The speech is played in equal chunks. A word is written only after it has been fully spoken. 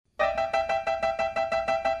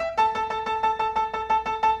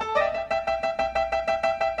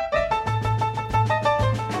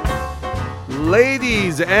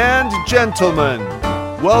Ladies and gentlemen,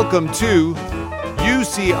 welcome to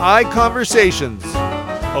UCI Conversations,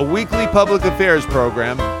 a weekly public affairs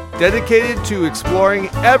program dedicated to exploring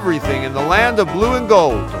everything in the land of blue and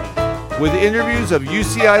gold, with interviews of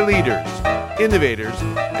UCI leaders, innovators,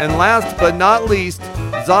 and last but not least,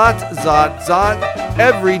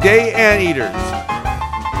 everyday anteaters.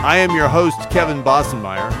 I am your host, Kevin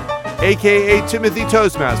Bossenmeyer, aka Timothy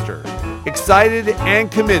Toastmaster, excited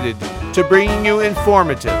and committed to bringing you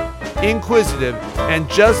informative, inquisitive, and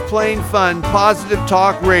just plain fun positive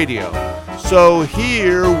talk radio. So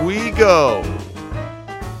here we go.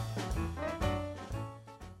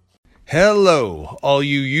 Hello, all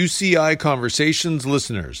you UCI Conversations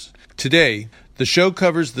listeners. Today, the show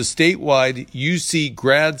covers the statewide UC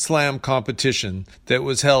GRAD SLAM competition that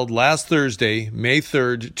was held last Thursday, May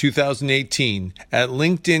 3rd, 2018, at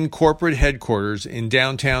LinkedIn corporate headquarters in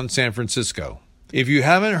downtown San Francisco. If you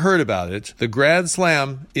haven't heard about it, the GRAD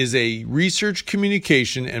SLAM is a research,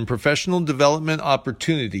 communication, and professional development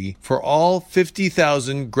opportunity for all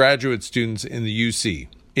 50,000 graduate students in the UC.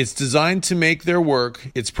 It's designed to make their work,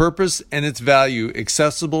 its purpose, and its value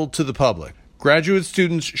accessible to the public. Graduate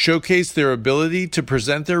students showcase their ability to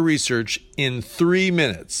present their research in 3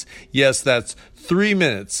 minutes. Yes, that's 3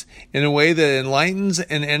 minutes, in a way that enlightens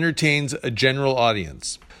and entertains a general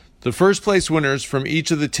audience. The first place winners from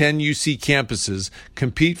each of the 10 UC campuses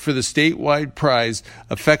compete for the statewide prize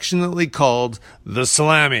affectionately called the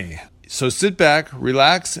Slammy. So sit back,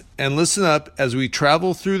 relax, and listen up as we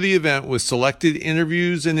travel through the event with selected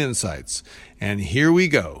interviews and insights. And here we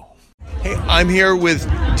go. Hey, I'm here with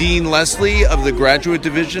Dean Leslie of the Graduate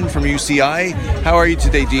Division from UCI. How are you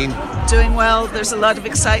today, Dean? Doing well. There's a lot of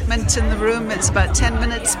excitement in the room. It's about 10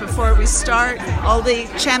 minutes before we start. All the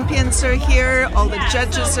champions are here. All the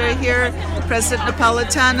judges are here. President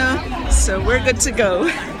Napolitano. So we're good to go.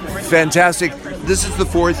 Fantastic. This is the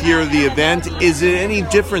fourth year of the event. Is it any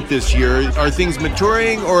different this year? Are things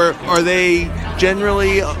maturing, or are they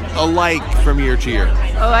generally alike from year to year?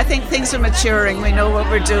 Oh, I think things are maturing. We know what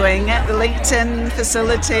we're doing. The LinkedIn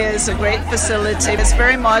facility is a great facility. It's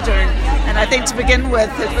very modern. And I think to begin with,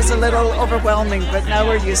 it was a little overwhelming, but now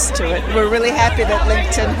we're used to it. We're really happy that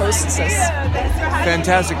LinkedIn hosts us.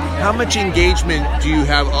 Fantastic. How much engagement do you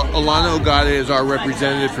have? Alana Ogata is our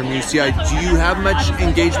representative from UCI. Do you have much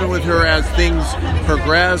engagement with her as things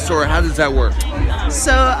progress, or how does that work?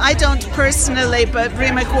 So I don't personally, but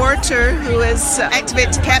Rima Quarter, who is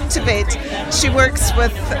Activate to Captivate, she works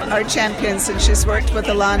with our champions, and she's worked with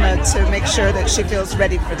Alana to make sure that she feels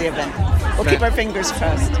ready for the event. We'll keep our fingers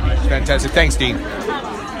crossed. Fantastic. Thanks, Dean.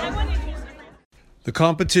 The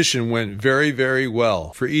competition went very, very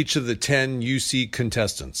well for each of the 10 UC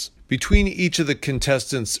contestants. Between each of the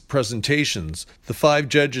contestants' presentations, the 5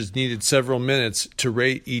 judges needed several minutes to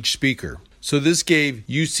rate each speaker. So this gave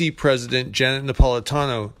UC President Janet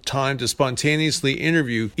Napolitano time to spontaneously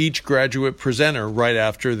interview each graduate presenter right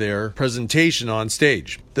after their presentation on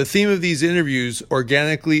stage. The theme of these interviews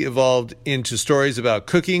organically evolved into stories about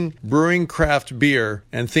cooking, brewing craft beer,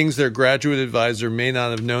 and things their graduate advisor may not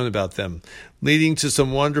have known about them, leading to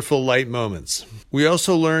some wonderful light moments. We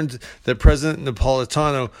also learned that President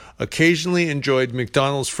Napolitano occasionally enjoyed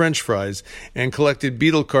McDonald's French fries and collected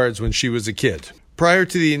Beatle cards when she was a kid. Prior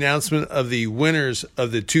to the announcement of the winners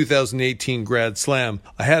of the 2018 GRAD SLAM,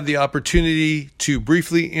 I had the opportunity to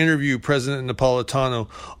briefly interview President Napolitano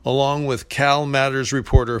along with Cal Matters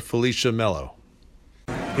reporter Felicia Mello.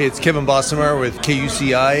 Hey, it's Kevin Bossenmeyer with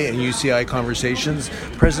KUCI and UCI Conversations.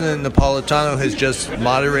 President Napolitano has just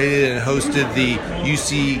moderated and hosted the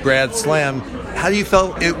UC GRAD SLAM. How do you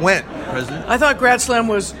felt it went, President? I thought GRAD SLAM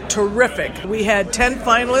was terrific. We had 10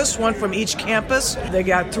 finalists, one from each campus. They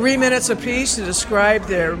got 3 minutes apiece to describe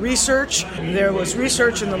their research. There was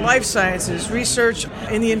research in the life sciences, research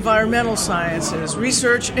in the environmental sciences,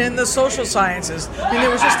 research in the social sciences. I mean, there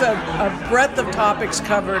was just a breadth of topics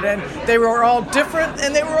covered, and they were all different,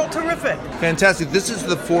 and they were all terrific. Fantastic. This is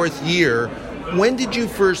the 4th year. When did you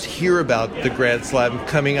first hear about the GRAD SLAM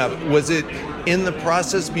coming up? Was it in the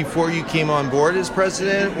process before you came on board as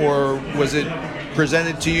president, or was it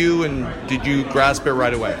presented to you and did you grasp it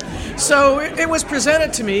right away? So it was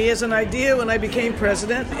presented to me as an idea when I became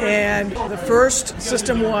president, and the first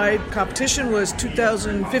system-wide competition was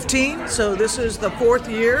 2015, so this is the 4th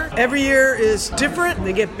year. Every year is different.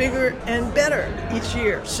 They get bigger and better each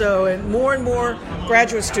year, so and more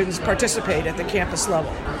graduate students participate at the campus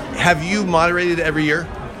level. Have you moderated every year?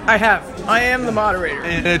 I have. I am the moderator.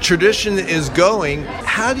 And a tradition is going.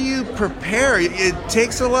 How do you prepare? It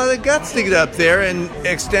takes a lot of guts to get up there and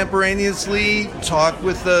extemporaneously talk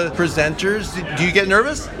with the presenters. Do you get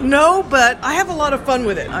nervous? No, but I have a lot of fun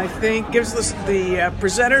with it. I think it gives the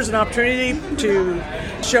presenters an opportunity to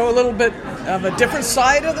show a little bit of a different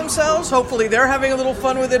side of themselves. Hopefully they're having a little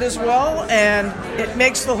fun with it as well, and it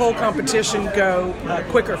makes the whole competition go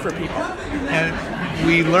quicker for people. And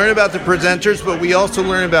we learn about the presenters, but we also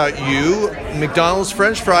learn about you. McDonald's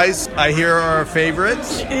French fries, I hear, are our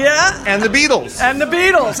favorites. Yeah. And the Beatles. And the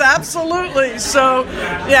Beatles, absolutely. So,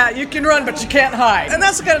 yeah, you can run, but you can't hide. And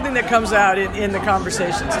that's the kind of thing that comes out in the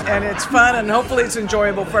conversations. And it's fun, and hopefully it's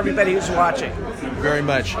enjoyable for everybody who's watching. Very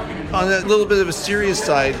much. On a little bit of a serious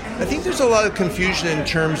side, I think there's a lot of confusion in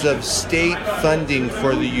terms of state funding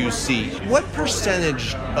for the UC. What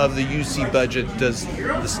percentage of the UC budget does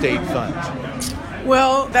the state fund?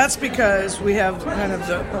 Well, that's because we have kind of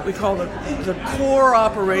what we call the core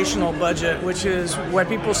operational budget, which is what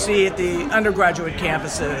people see at the undergraduate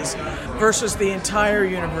campuses, versus the entire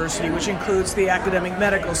university, which includes the academic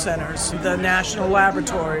medical centers, the national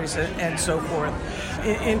laboratories, and so forth.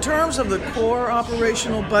 In terms of the core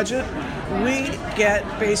operational budget, we get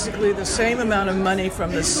basically the same amount of money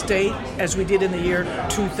from the state as we did in the year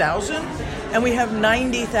 2000. And we have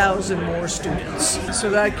 90,000 more students. So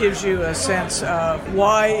that gives you a sense of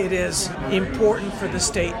why it is important for the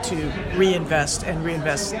state to reinvest and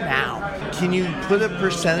reinvest now. Can you put a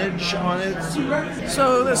percentage on it?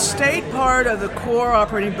 So the state part of the core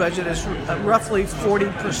operating budget is roughly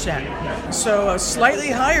 40%. So a slightly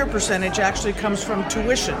higher percentage actually comes from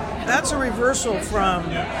tuition. That's a reversal from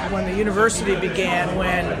when the university began,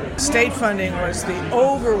 when state funding was the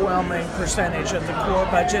overwhelming percentage of the core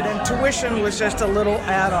budget, and tuition was just a little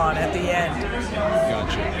add-on at the end.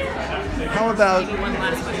 Gotcha. How about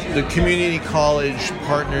the community college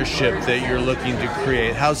partnership that you're looking to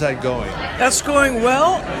create? How's that going? That's going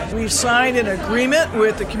well. We've signed an agreement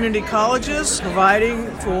with the community colleges providing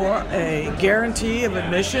for a guarantee of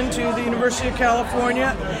admission to the University of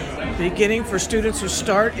California, beginning for students who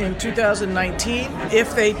start in 2019.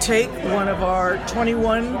 If they take one of our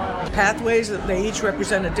 21 pathways, that they each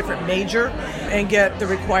represent a different major, and get the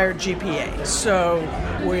required GPA. So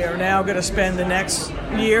we are now going to spend the next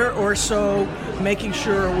year or so making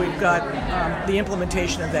sure we've got the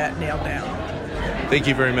implementation of that nailed down. Thank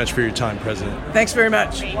you very much for your time, President. Thanks very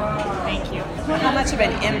much. Thank you. How much of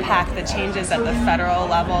an impact the changes at the federal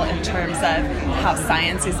level in terms of how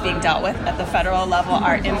science is being dealt with at the federal level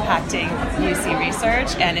are impacting UC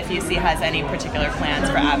research, and if UC has any particular plans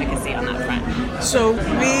for advocacy on that front? So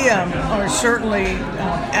we are certainly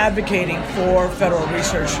advocating for federal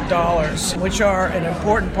research dollars, which are an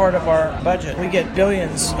important part of our budget. We get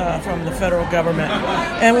billions from the federal government.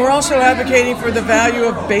 And we're also advocating for the value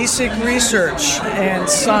of basic research and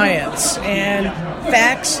science and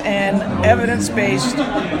facts and evidence-based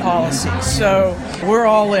policies. So we're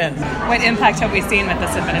all in. What impact have we seen with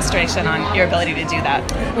this administration on your ability to do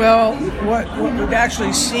that? Well, what we've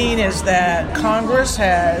actually seen is that Congress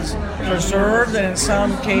has preserved and in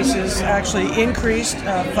some cases actually increased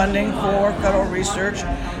funding for federal research,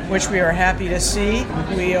 which we are happy to see.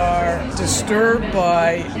 We are disturbed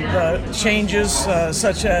by the changes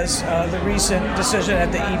such as the recent decision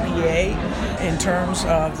at the EPA in terms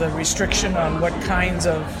of the restriction on what kinds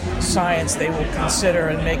of science they will consider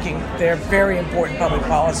in making their very important public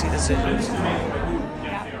policy decisions.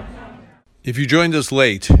 If you joined us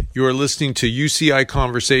late, you are listening to UCI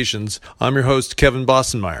Conversations. I'm your host, Kevin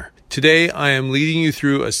Bossenmeyer. Today, I am leading you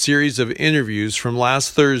through a series of interviews from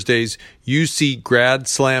last Thursday's UC GRAD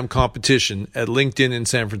SLAM competition at LinkedIn in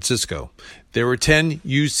San Francisco. There were 10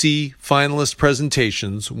 UC finalist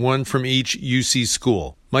presentations, one from each UC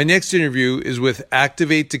school. My next interview is with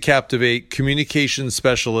Activate to Captivate communications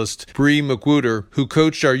specialist Bree McWhooter, who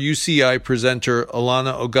coached our UCI presenter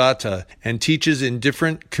Alana Ogata and teaches in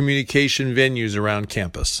different communication venues around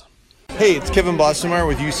campus. Hey, it's Kevin Bossenmeyer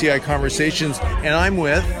with UCI Conversations, and I'm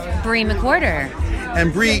with Bree McWhooter.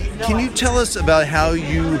 And Bree, can you tell us about how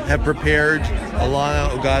you have prepared Alana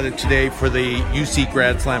Ogata today for the UC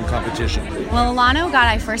Grad Slam competition? Well, Alana Ogata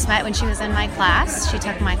I first met when she was in my class. She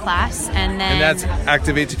took my class, and that's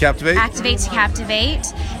Activate to Captivate? Activate to Captivate.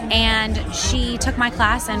 And she took my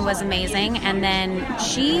class and was amazing. And then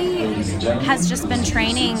she has just been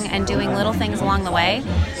training and doing little things along the way.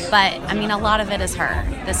 But, I mean, a lot of it is her.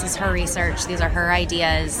 This is her research. These are her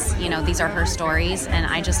ideas. You know, these are her stories. And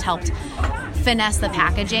I just helped finesse the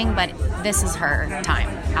packaging, but this is her time.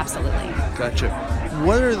 Absolutely. Gotcha.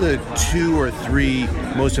 What are the 2 or 3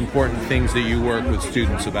 most important things that you work with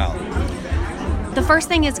students about? The first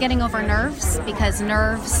thing is getting over nerves, because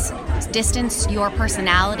nerves distance your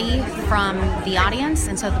personality from the audience,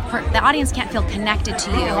 and so the audience can't feel connected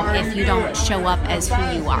to you if you don't show up as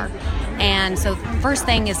who you are. And so first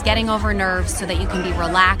thing is getting over nerves so that you can be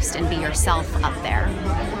relaxed and be yourself up there.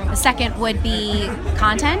 The second would be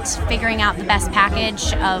content, figuring out the best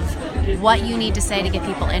package of what you need to say to get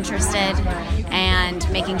people interested, and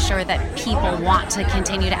making sure that people want to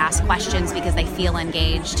continue to ask questions because they feel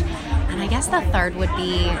engaged. And I guess the third would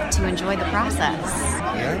be to enjoy the process.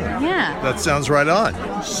 Yeah. That sounds right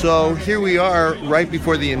on. So here we are right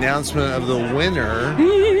before the announcement of the winner.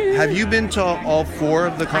 Have you been to all 4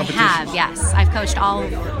 of the competitions? I have, yes. I've coached all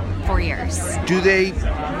 4 years. Do they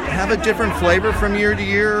have a different flavor from year to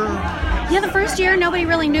year? Yeah, the first year nobody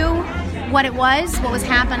really knew what it was, what was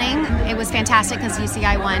happening. It was fantastic because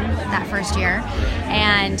UCI won that first year,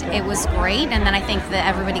 and it was great. And then I think that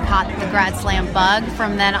everybody caught the Grad Slam bug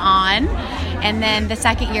from then on. And then the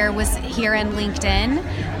second year was here in LinkedIn,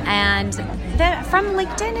 and from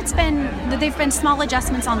LinkedIn, they've been small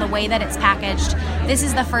adjustments on the way that it's packaged. This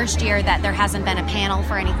is the first year that there hasn't been a panel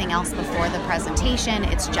for anything else before the presentation.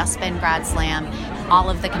 It's just been Grad Slam.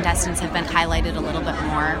 All of the contestants have been highlighted a little bit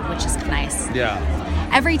more, which is nice. Yeah.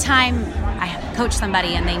 Every time I coach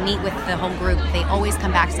somebody and they meet with the whole group, they always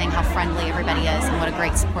come back saying how friendly everybody is and what a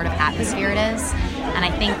great supportive atmosphere it is. And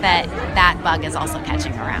I think that bug is also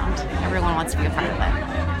catching around. Everyone wants to be a part of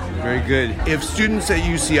it. Very good. If students at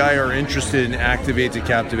UCI are interested in Activate to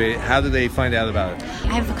Captivate, how do they find out about it?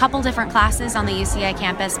 I have a couple different classes on the UCI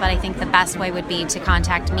campus, but I think the best way would be to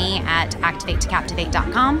contact me at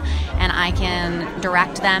activatetocaptivate.com, and I can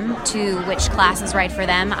direct them to which class is right for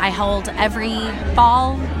them. I hold every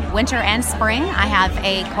fall, winter, and spring. I have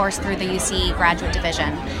a course through the UC graduate division,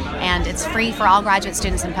 and it's free for all graduate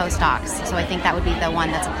students and postdocs, so I think that would be the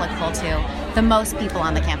one that's applicable to the most people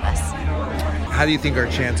on the campus. How do you think our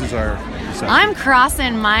chances are? I'm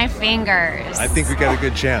crossing my fingers. I think we got a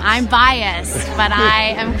good chance. I'm biased, but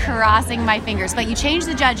I am crossing my fingers. But you change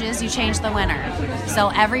the judges, you change the winner. So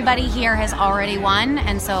everybody here has already won,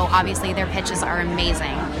 and so obviously their pitches are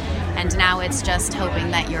amazing. And now it's just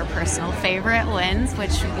hoping that your personal favorite wins,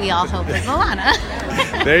 which we all hope is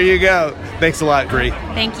Alana. There you go. Thanks a lot, Bree.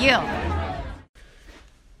 Thank you.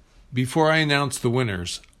 Before I announce the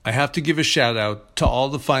winners, I have to give a shout out to all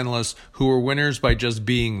the finalists who were winners by just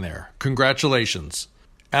being there. Congratulations.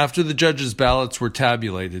 After the judges' ballots were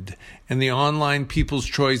tabulated and the online People's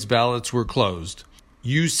Choice ballots were closed,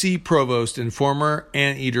 UC Provost and former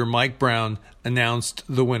Anteater Mike Brown announced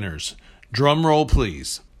the winners. Drum roll,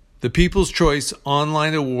 please. The People's Choice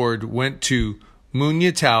Online Award went to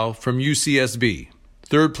Munya Tao from UCSB.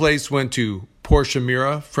 Third place went to Portia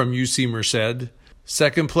Mira from UC Merced.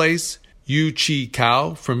 Second place, Yu Chi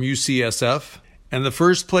Kao from UCSF, and the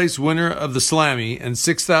first place winner of the Slammy and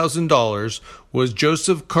 $6,000 was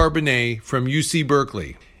Joseph Carbonet from UC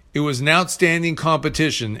Berkeley. It was an outstanding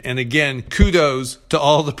competition, and again, kudos to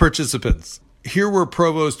all the participants. Here were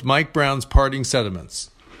Provost Mike Brown's parting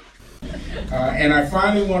sentiments. And I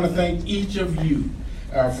finally want to thank each of you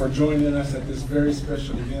for joining us at this very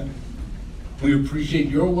special event. We appreciate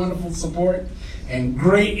your wonderful support and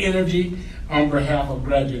great energy on behalf of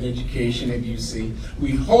graduate education at UC.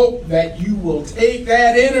 We hope that you will take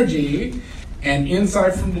that energy and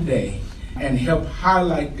insight from today and help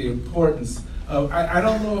highlight the importance of, I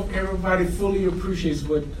don't know if everybody fully appreciates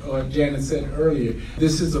what Janet said earlier.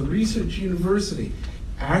 This is a research university.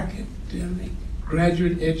 Academic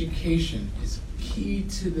graduate education is key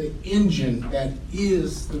to the engine that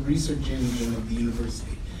is the research engine of the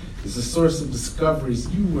university. It's a source of discoveries.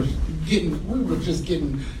 We were just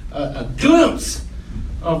getting a glimpse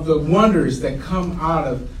of the wonders that come out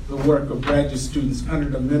of the work of graduate students under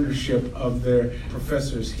the mentorship of their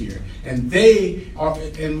professors here. And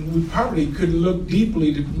and we probably could look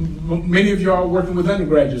deeply to, many of you are working with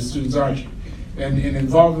undergraduate students, aren't you? And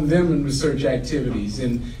involving them in research activities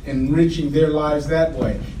and enriching their lives that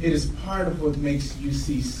way. It is part of what makes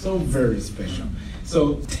UC so very special.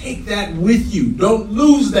 So take that with you. Don't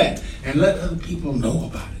lose that. And let other people know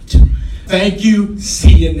about it too. Thank you.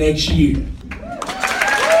 See you next year.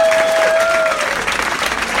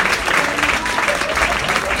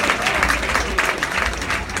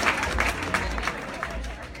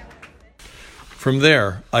 From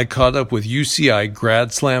there, I caught up with UCI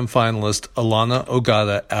Grad Slam finalist Alana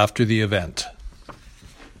Ogata after the event.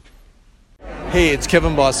 Hey, it's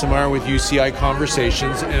Kevin Bossamar with UCI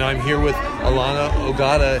Conversations, and I'm here with Alana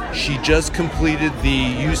Ogata. She just completed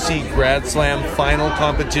the UC Grad Slam final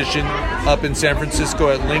competition up in San Francisco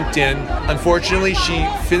at LinkedIn. Unfortunately, she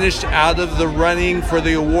finished out of the running for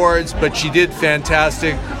the awards, but she did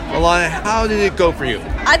fantastic. Alana, how did it go for you?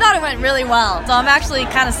 I thought it went really well, so I'm actually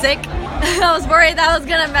kind of sick. I was worried that I was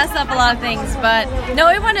going to mess up a lot of things, but no,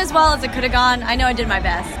 it went as well as it could have gone. I know I did my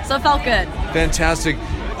best, so it felt good. Fantastic.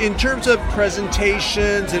 In terms of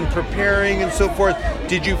presentations and preparing and so forth,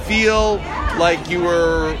 did you feel like you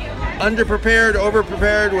were underprepared,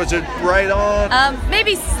 overprepared? Was it right on?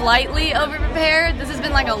 Maybe slightly overprepared. This has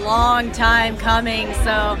been like a long time coming,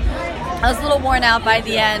 so I was a little worn out by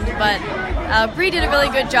the end, but Bree did a really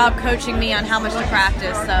good job coaching me on how much to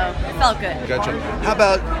practice, so it felt good. Gotcha. How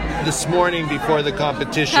about this morning before the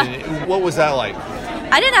competition? What was that like?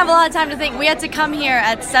 I didn't have a lot of time to think. We had to come here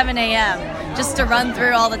at 7 a.m. just to run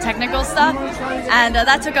through all the technical stuff, and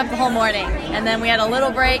that took up the whole morning. And then we had a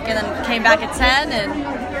little break, and then came back at 10,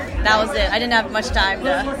 and that was it. I didn't have much time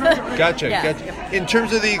to... Gotcha. Yeah. Gotcha. In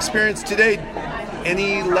terms of the experience today,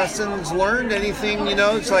 any lessons learned? Anything,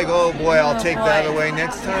 it's like, oh boy, I'll take that away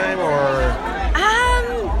next time, or...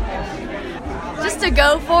 Just to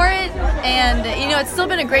go for it, and it's still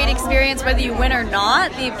been a great experience whether you win or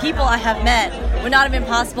not. The people I have met would not have been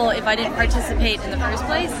possible if I didn't participate in the first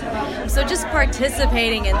place. So just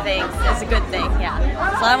participating in things is a good thing, yeah.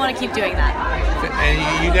 So I want to keep doing that.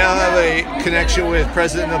 And you now have a connection with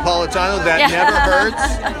President Napolitano. That never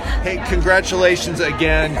hurts. Hey, congratulations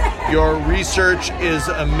again. Your research is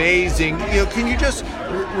amazing. Can you just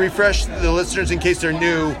refresh the listeners in case they're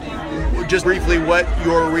new, just briefly what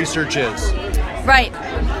your research is? Right.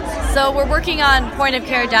 So we're working on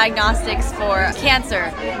point-of-care diagnostics for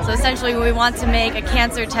cancer. So essentially we want to make a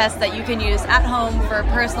cancer test that you can use at home for a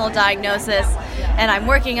personal diagnosis. And I'm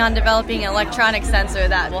working on developing an electronic sensor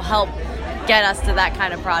that will help get us to that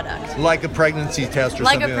kind of product. Like a pregnancy test or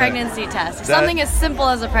something like a pregnancy test. Something as simple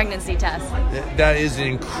as a pregnancy test. That is an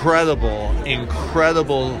incredible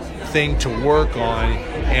thing to work on.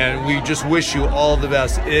 And we just wish you all the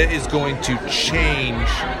best. It is going to change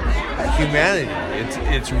humanity.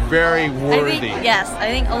 It's very worthy. I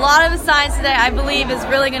think a lot of the science today, I believe, is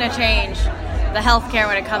really going to change the healthcare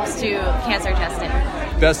when it comes to cancer testing.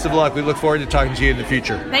 Best of luck. We look forward to talking to you in the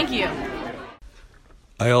future. Thank you.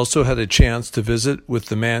 I also had a chance to visit with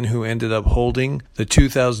the man who ended up holding the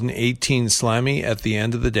 2018 Slammy at the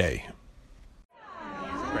end of the day.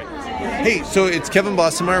 Hey, so it's Kevin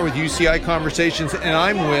Bossemeyer with UCI Conversations, and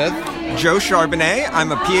I'm with... Joe Charbonnet.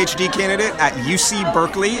 I'm a PhD candidate at UC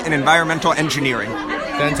Berkeley in environmental engineering.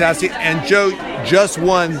 Fantastic. And Joe just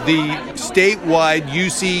won the statewide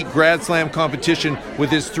UC Grad Slam competition with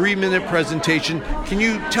his 3-minute presentation. Can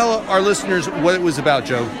you tell our listeners what it was about,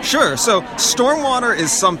 Joe? Sure. So stormwater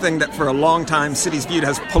is something that for a long time cities viewed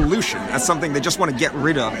as pollution, as something they just want to get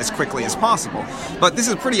rid of as quickly as possible. But this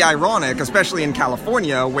is pretty ironic, especially in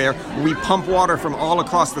California, where we pump water from all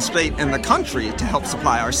across the state and the country to help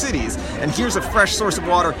supply our cities. And here's a fresh source of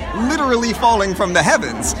water literally falling from the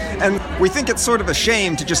heavens. And we think it's sort of a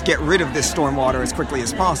shame to just get rid of this stormwater as quickly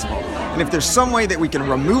as possible. And if there's some way that we can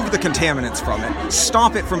remove the contaminants from it,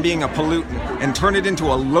 stop it from being a pollutant, and turn it into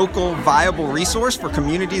a local, viable resource for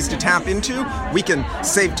communities to tap into, we can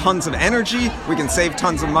save tons of energy, we can save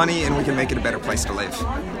tons of money, and we can make it a better place to live.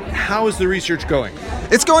 How is the research going?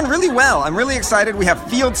 It's going really well. I'm really excited. We have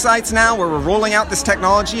field sites now where we're rolling out this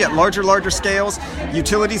technology at larger scales.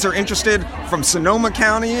 Utilities are interested from Sonoma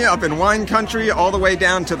County up in wine country all the way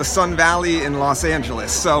down to the Sun Valley in Los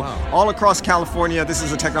Angeles. So all across California, this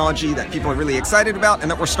is a technology that people are really excited about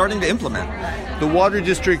and that we're starting to implement. The water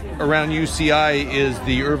district around UCI is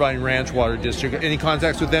the Irvine Ranch Water District. Any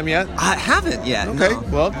contacts with them yet? I haven't yet. Okay. No.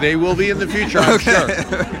 Well, they will be in the future, I'm sure.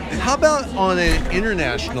 How about on an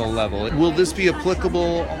international level? Will this be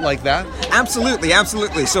applicable like that?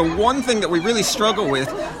 Absolutely. So one thing that we really struggle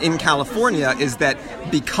with in California is that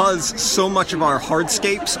because so much of our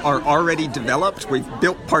hardscapes are already developed, we've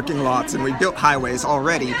built parking lots and we've built highways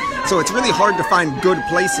already, so it's really hard to find good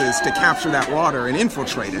places to capture that water and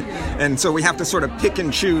infiltrate it. And so we have to sort of pick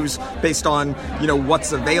and choose based on,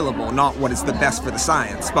 what's available, not what is the best for the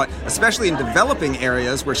science. But especially in developing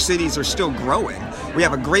areas where cities are still growing, we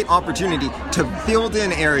have a great opportunity to build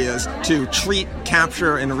in areas to treat,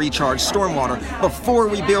 capture, and recharge stormwater before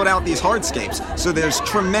we build out these hardscapes. So there's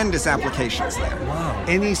tremendous applications there. Wow.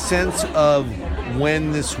 Any sense of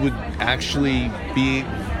when this would actually be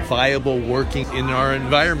viable working in our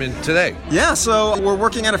environment today? Yeah, so we're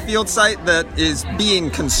working at a field site that is being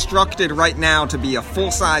constructed right now to be a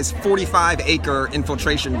full-size 45-acre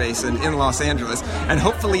infiltration basin in Los Angeles. And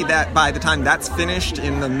hopefully that by the time that's finished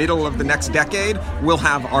in the middle of the next decade, we'll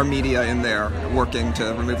have our media in there working to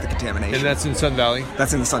remove the contamination. And that's in Sun Valley?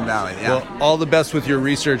 That's in the Sun Valley, yeah. Well, all the best with your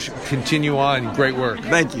research. Continue on. Great work.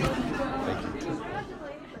 Thank you.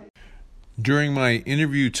 During my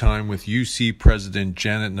interview time with UC President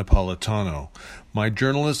Janet Napolitano, my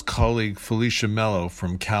journalist colleague Felicia Mello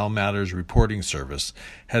from Cal Matters Reporting Service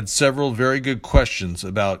had several very good questions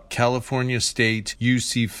about California State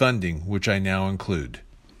UC funding, which I now include.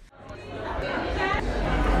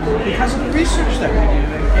 Because of the research that we do,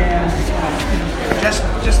 and just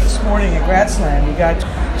this morning at Grad Slam, we got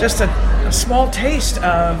just a small taste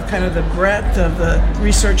of kind of the breadth of the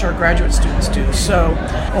research our graduate students do. So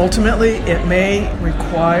ultimately, it may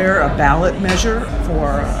require a ballot measure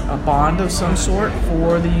for a bond of some sort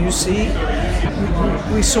for the UC.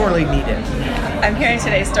 We sorely need it. I'm hearing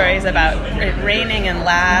today stories about it raining in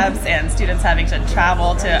labs and students having to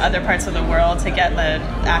travel to other parts of the world to get the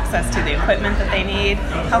access to the equipment that they need.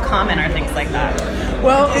 How common are things like that?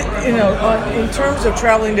 Well, in terms of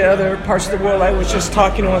traveling to other parts of the world, I was just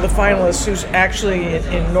talking to one of the finalists who's actually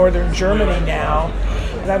in northern Germany now.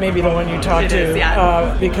 That may be the one you talked to,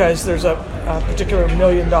 yeah. Because there's a particular $1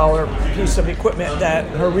 million piece of equipment that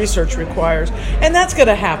her research requires. And that's going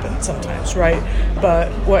to happen sometimes, right?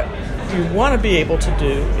 But what you want to be able to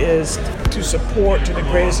do is to support to the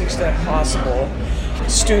greatest extent possible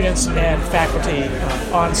students and faculty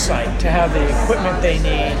on site to have the equipment they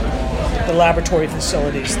need, the laboratory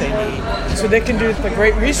facilities they need, so they can do the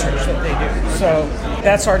great research that they do. So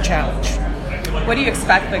that's our challenge. What do you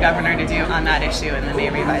expect the governor to do on that issue in the May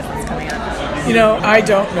revise that's coming up? I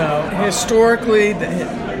don't know. Historically,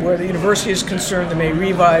 where the university is concerned, the May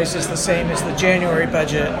revise is the same as the January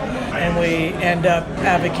budget, and we end up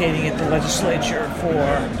advocating at the legislature for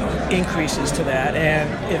increases to that. And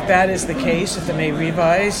if that is the case, if the May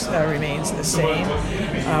revise remains the same,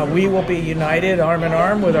 we will be united arm in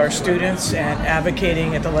arm with our students and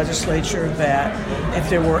advocating at the legislature that if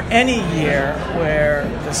there were any year where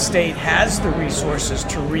the state has the resources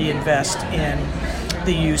to reinvest in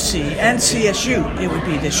the UC and CSU, it would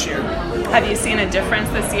be this year. Have you seen a difference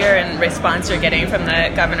this year in response you're getting from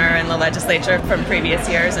the governor and the legislature from previous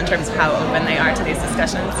years in terms of how open they are to these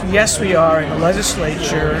discussions? Yes, we are in the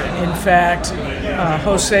legislature. In fact,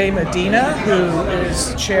 Jose Medina, who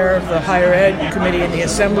is chair of the Higher Ed Committee in the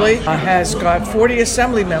Assembly, has got 40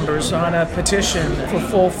 Assembly members on a petition for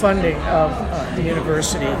full funding of the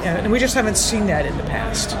university. And we just haven't seen that in the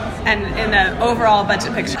past. And in the overall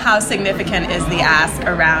budget picture, how significant is the ask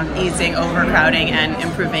around easing overcrowding and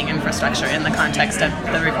improving infrastructure in the context of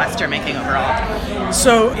the request you're making overall?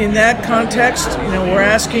 So in that context, we're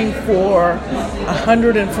asking for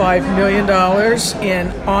 $105 million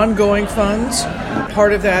in ongoing funds.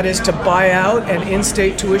 Part of that is to buy out an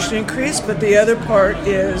in-state tuition increase, but the other part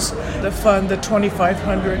is to fund the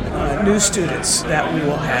 2,500 new students that we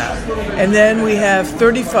will have. And then we have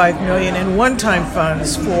 $35 million in one-time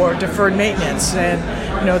funds for deferred maintenance. And,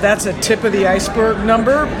 that's a tip of the iceberg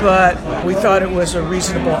number, but we thought it was a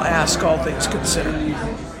reasonable ask, all things considered.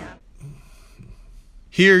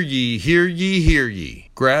 Hear ye, hear ye, hear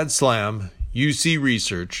ye. Grad Slam, UC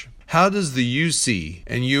Research. How does the UC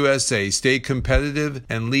and USA stay competitive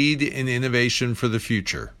and lead in innovation for the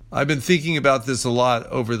future? I've been thinking about this a lot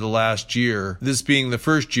over the last year, this being the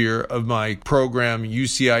first year of my program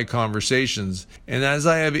UCI Conversations, and as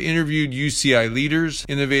I have interviewed UCI leaders,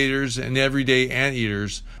 innovators, and everyday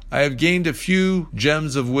anteaters, I have gained a few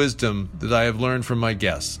gems of wisdom that I have learned from my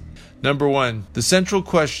guests. Number one, the central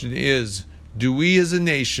question is, do we as a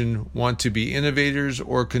nation want to be innovators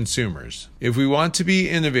or consumers? If we want to be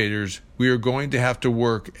innovators, we are going to have to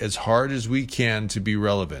work as hard as we can to be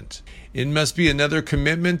relevant. It must be another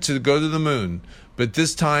commitment to go to the moon, but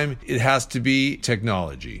this time it has to be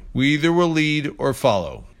technology. We either will lead or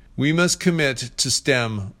follow. We must commit to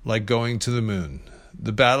STEM like going to the moon.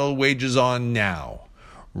 The battle wages on now.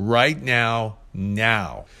 Right now,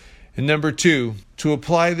 now. And number two, to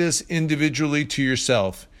apply this individually to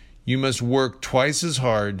yourself, you must work twice as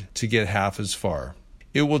hard to get half as far.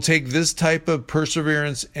 It will take this type of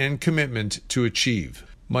perseverance and commitment to achieve.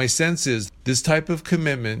 My sense is this type of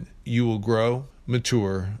commitment you will grow,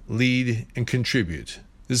 mature, lead, and contribute.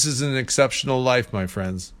 This is an exceptional life, my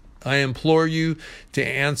friends. I implore you to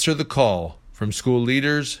answer the call from school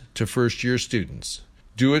leaders to first-year students.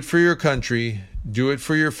 Do it for your country, do it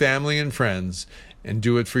for your family and friends, and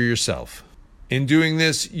do it for yourself. In doing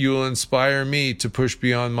this, you will inspire me to push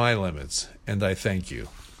beyond my limits, and I thank you.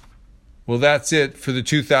 Well, that's it for the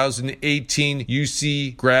 2018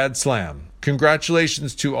 UC Grad Slam.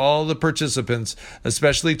 Congratulations to all the participants,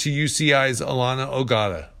 especially to UCI's Alana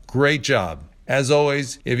Ogata. Great job. As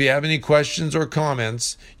always, if you have any questions or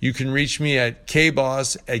comments, you can reach me at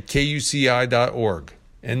kboss@kuci.org.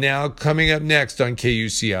 And now, coming up next on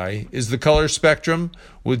KUCI is The Color Spectrum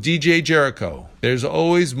with DJ Jericho. There's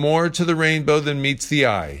always more to the rainbow than meets the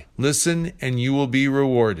eye. Listen and you will be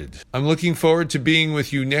rewarded. I'm looking forward to being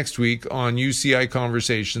with you next week on UCI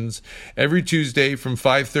Conversations every Tuesday from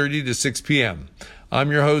 5:30 to 6 p.m.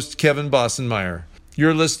 I'm your host, Kevin Bossenmeyer.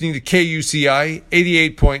 You're listening to KUCI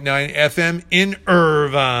 88.9 FM in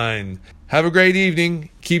Irvine. Have a great evening.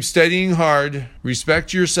 Keep studying hard.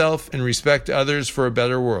 Respect yourself and respect others for a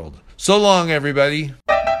better world. So long, everybody.